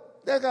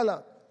lado,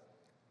 déjala.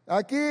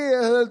 Aquí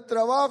es el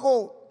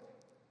trabajo,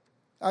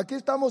 aquí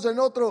estamos en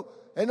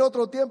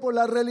otro tiempo.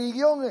 La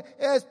religión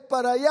es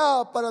para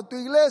allá, para tu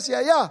iglesia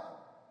allá.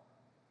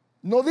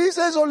 No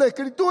dice eso la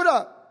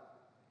Escritura.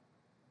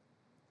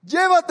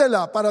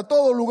 Llévatela para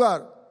todo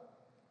lugar.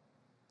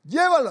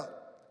 Llévala,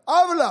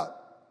 habla.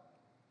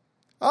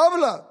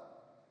 En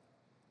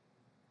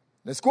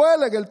la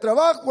escuela, en el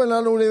trabajo, en la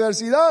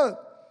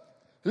universidad.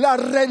 La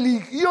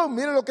religión,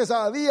 mire lo que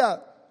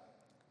sabía,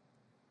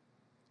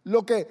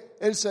 lo que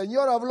el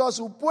Señor habló a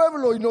su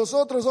pueblo y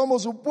nosotros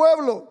somos su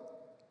pueblo.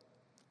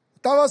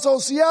 Estaba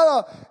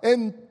asociada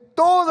en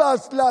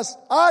todas las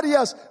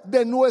áreas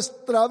de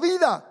nuestra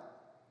vida.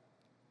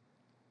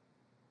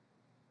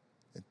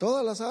 En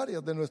todas las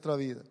áreas de nuestra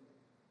vida.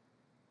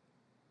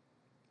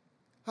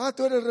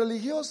 Tú eres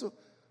religioso.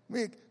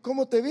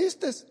 ¿Cómo te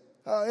vistes?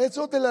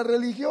 Eso de la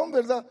religión,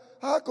 ¿verdad?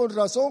 Con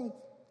razón.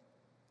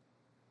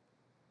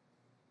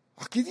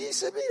 Aquí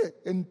dice,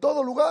 mire, en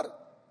todo lugar.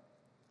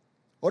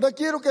 Ahora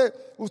quiero que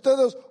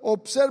ustedes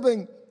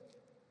observen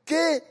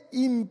qué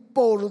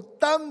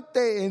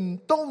importante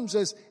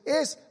entonces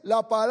es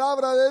la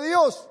palabra de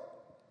Dios.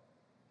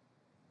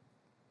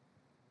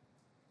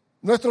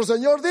 Nuestro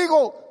Señor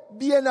dijo,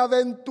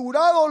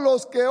 bienaventurados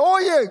los que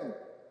oyen.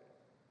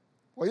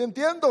 Hoy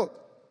entiendo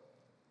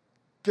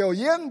que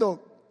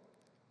oyendo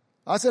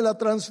hace la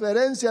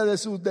transferencia de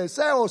sus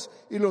deseos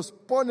y los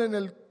pone en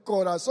el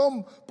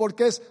corazón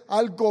porque es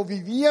algo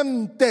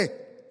viviente.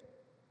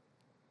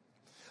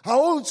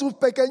 Aún sus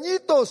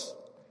pequeñitos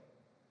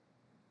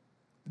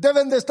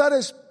deben de estar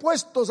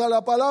expuestos a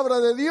la palabra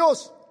de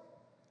Dios.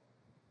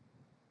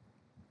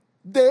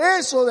 De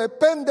eso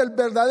depende el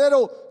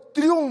verdadero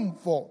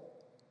triunfo,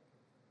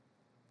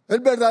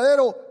 el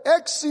verdadero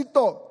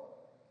éxito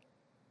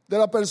de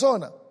la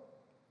persona.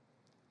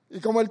 Y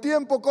como el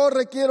tiempo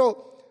corre,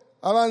 quiero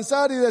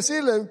avanzar y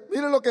decirle,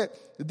 mire lo que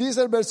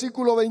dice el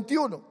versículo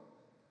 21.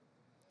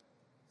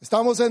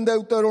 Estamos en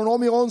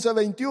Deuteronomio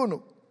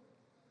 11:21.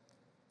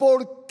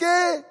 ¿Por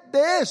qué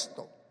de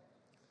esto?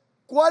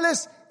 ¿Cuál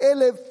es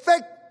el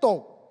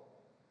efecto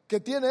que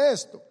tiene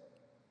esto?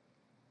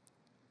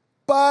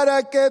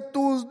 Para que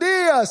tus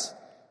días,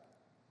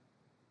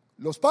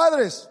 los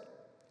padres,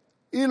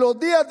 y los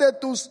días de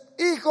tus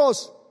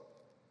hijos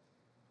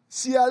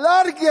se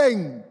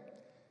alarguen,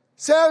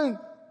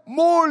 sean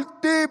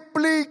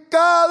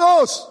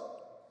multiplicados.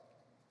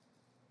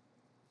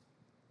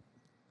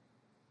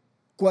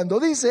 Cuando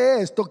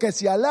dice esto, que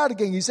se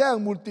alarguen y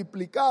sean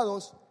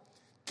multiplicados,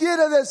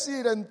 quiere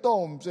decir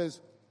entonces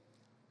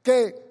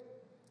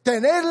que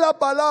tener la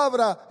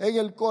palabra en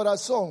el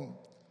corazón,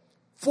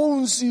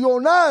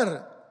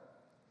 funcionar,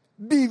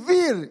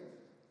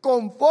 vivir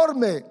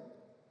conforme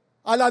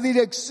a la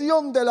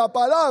dirección de la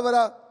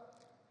palabra,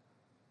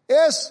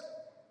 es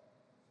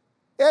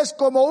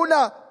como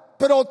una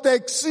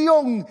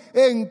protección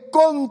en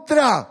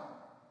contra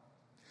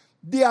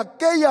de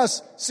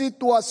aquellas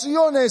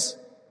situaciones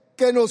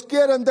que nos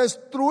quieren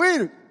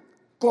destruir,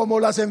 como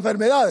las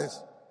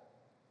enfermedades,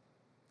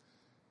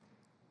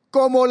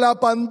 como la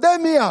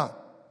pandemia.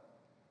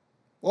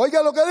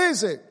 Oiga lo que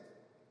dice: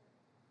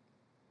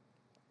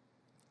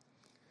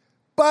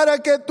 para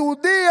que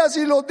tus días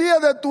y los días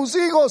de tus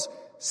hijos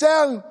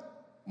sean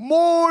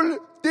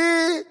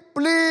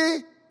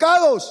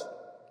multiplicados.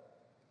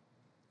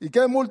 ¿Y qué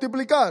es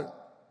multiplicar?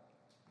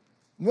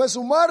 No es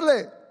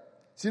sumarle,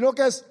 sino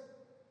que es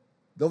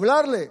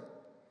doblarle.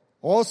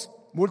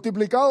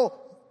 Multiplicado.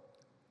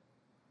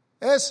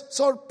 Es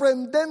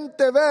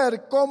sorprendente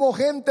ver cómo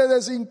gente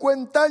de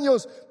 50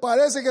 años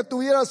parece que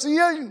tuviera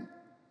 100.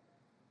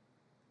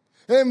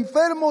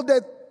 Enfermos de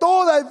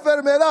toda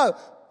enfermedad.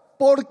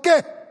 ¿Por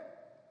qué?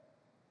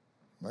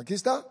 Aquí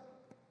está.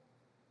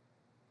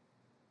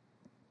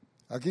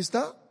 Aquí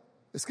está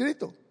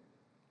escrito.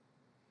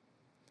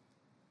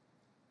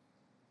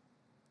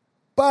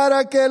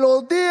 Para que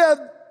los días,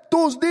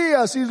 tus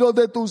días y los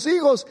de tus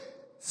hijos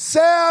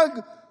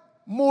sean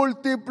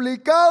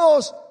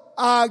multiplicados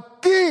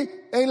aquí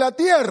en la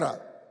tierra.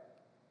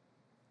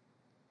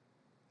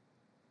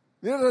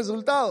 Mira el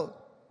resultado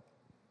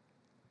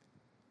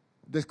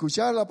de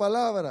escuchar la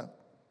palabra,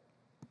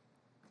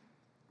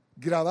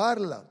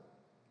 grabarla.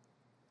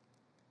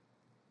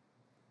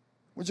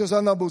 Muchos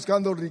andan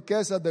buscando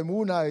riquezas de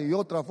una y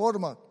otra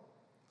forma.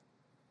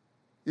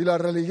 Y la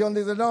religión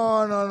dice,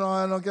 no,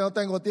 que no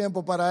tengo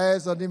tiempo para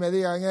eso, ni me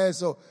digan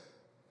eso.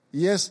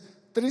 Y es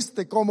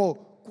triste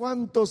como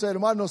cuántos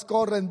hermanos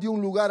corren de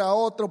un lugar a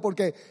otro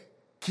porque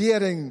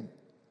quieren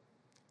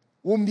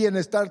un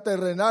bienestar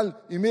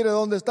terrenal. Y mire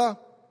dónde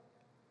está.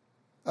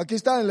 Aquí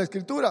está en la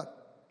Escritura.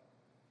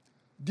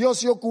 Dios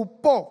se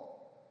ocupó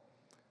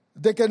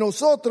de que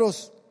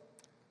nosotros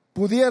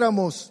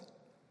pudiéramos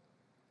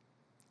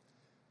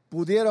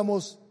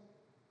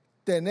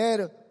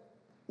tener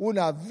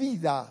una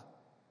vida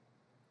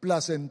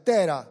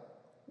placentera,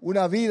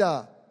 una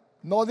vida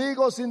No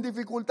digo sin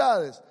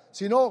dificultades,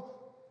 sino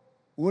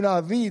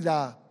una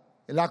vida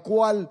en la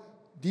cual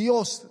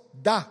Dios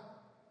da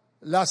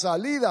la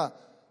salida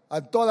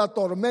a toda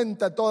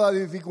tormenta, a toda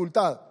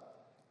dificultad.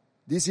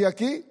 Dice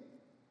aquí,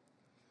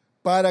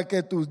 para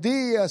que tus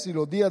días y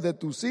los días de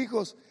tus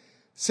hijos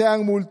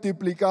sean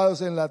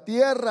multiplicados en la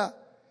tierra,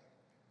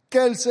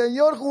 que el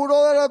Señor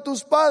juró dar a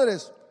tus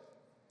padres.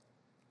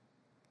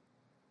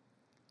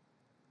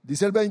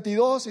 Dice el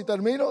 22 y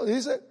termino,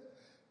 dice,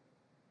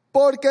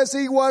 porque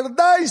si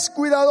guardáis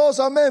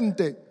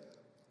cuidadosamente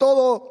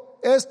todo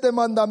este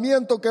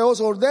mandamiento que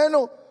os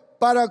ordeno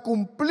para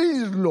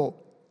cumplirlo,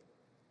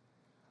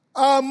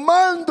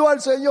 amando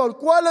al Señor.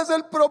 ¿Cuál es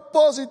el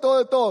propósito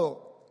de todo?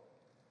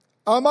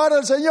 Amar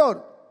al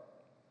Señor,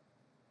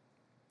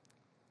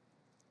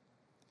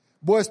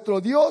 vuestro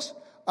Dios,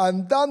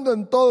 andando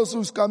en todos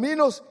sus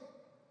caminos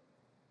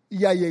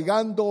y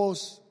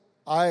allegándoos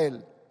a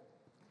Él.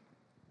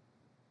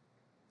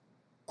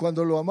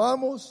 Cuando lo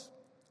amamos,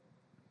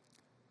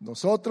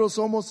 nosotros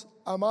somos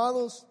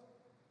amados,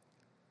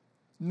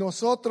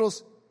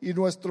 nosotros y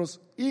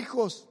nuestros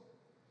hijos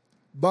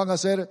van a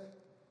ser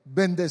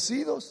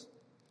bendecidos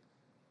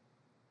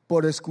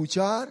por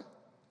escuchar,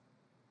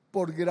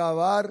 por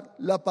grabar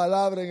la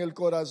palabra en el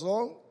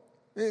corazón.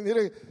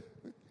 Mire,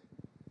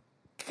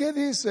 ¿qué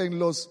dicen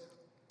los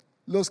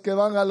que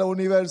van a la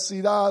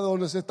universidad o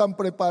los están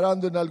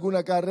preparando en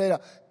alguna carrera?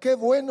 Qué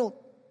bueno,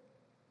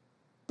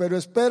 pero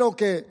espero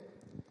que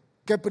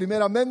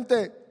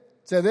primeramente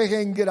se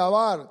dejen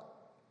grabar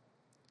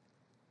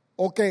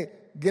o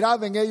que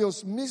graben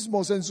ellos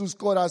mismos en sus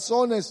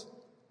corazones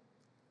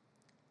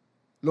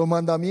los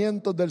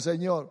mandamientos del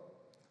Señor,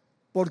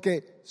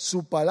 porque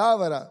su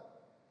palabra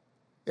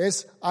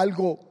es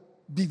algo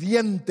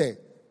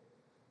viviente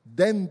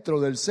dentro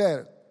del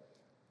ser,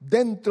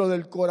 dentro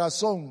del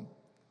corazón,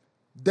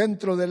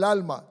 dentro del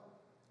alma,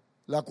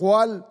 la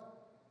cual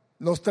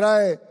nos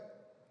trae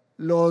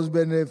los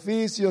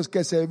beneficios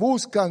que se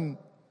buscan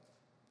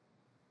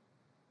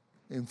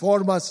en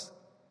formas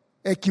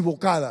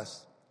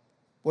equivocadas.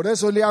 Por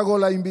eso le hago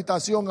la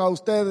invitación a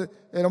usted,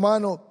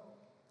 hermano,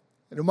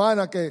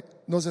 hermana que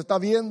nos está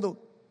viendo,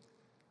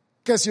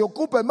 que se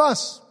ocupe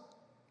más,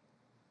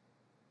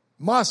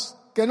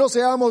 que no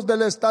seamos de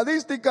la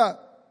estadística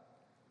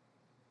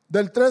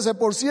del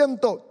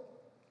 13%,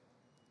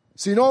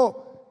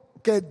 sino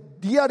que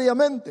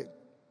diariamente,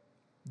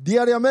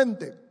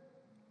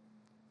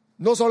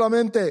 no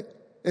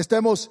solamente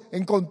estemos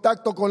en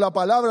contacto con la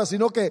palabra,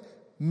 sino que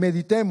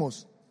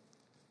meditemos,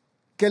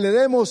 que le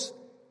demos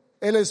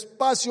el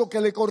espacio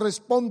que le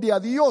corresponde a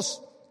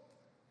Dios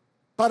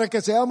para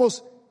que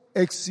seamos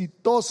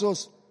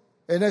exitosos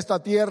en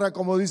esta tierra,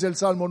 como dice el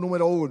Salmo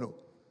número 1.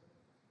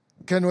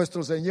 Que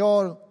nuestro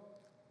Señor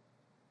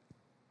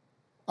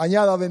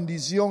añada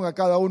bendición a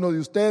cada uno de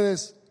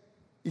ustedes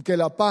y que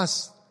la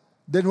paz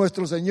de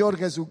nuestro Señor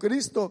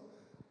Jesucristo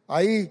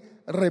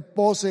ahí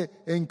repose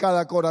en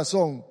cada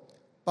corazón.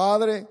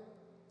 Padre,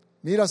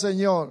 mira,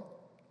 Señor,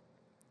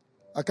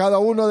 a cada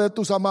uno de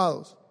tus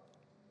amados.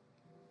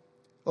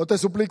 Yo te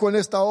suplico en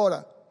esta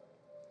hora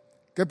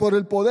que por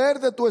el poder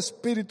de tu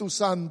Espíritu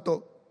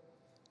Santo,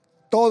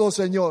 todos,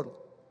 Señor,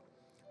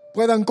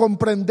 puedan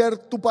comprender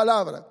tu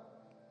palabra,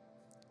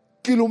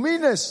 que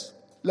ilumines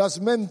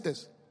las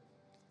mentes,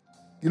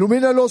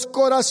 ilumines los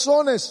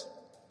corazones,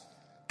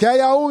 que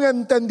haya un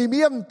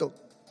entendimiento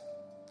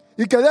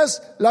y que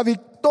des la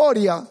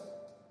victoria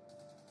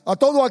a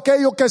todo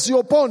aquello que se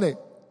opone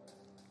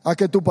a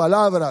que tu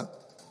palabra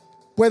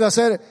pueda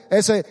hacer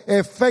ese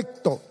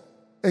efecto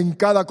en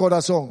cada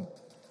corazón.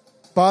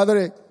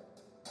 Padre,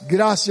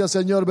 gracias,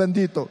 Señor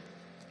bendito.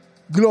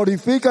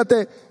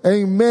 Glorifícate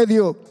en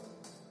medio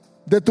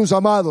de tus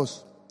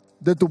amados,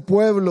 de tu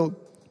pueblo,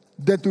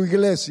 de tu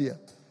iglesia,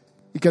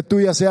 y que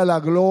tuya sea la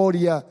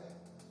gloria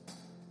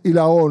y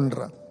la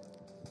honra.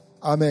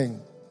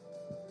 Amén.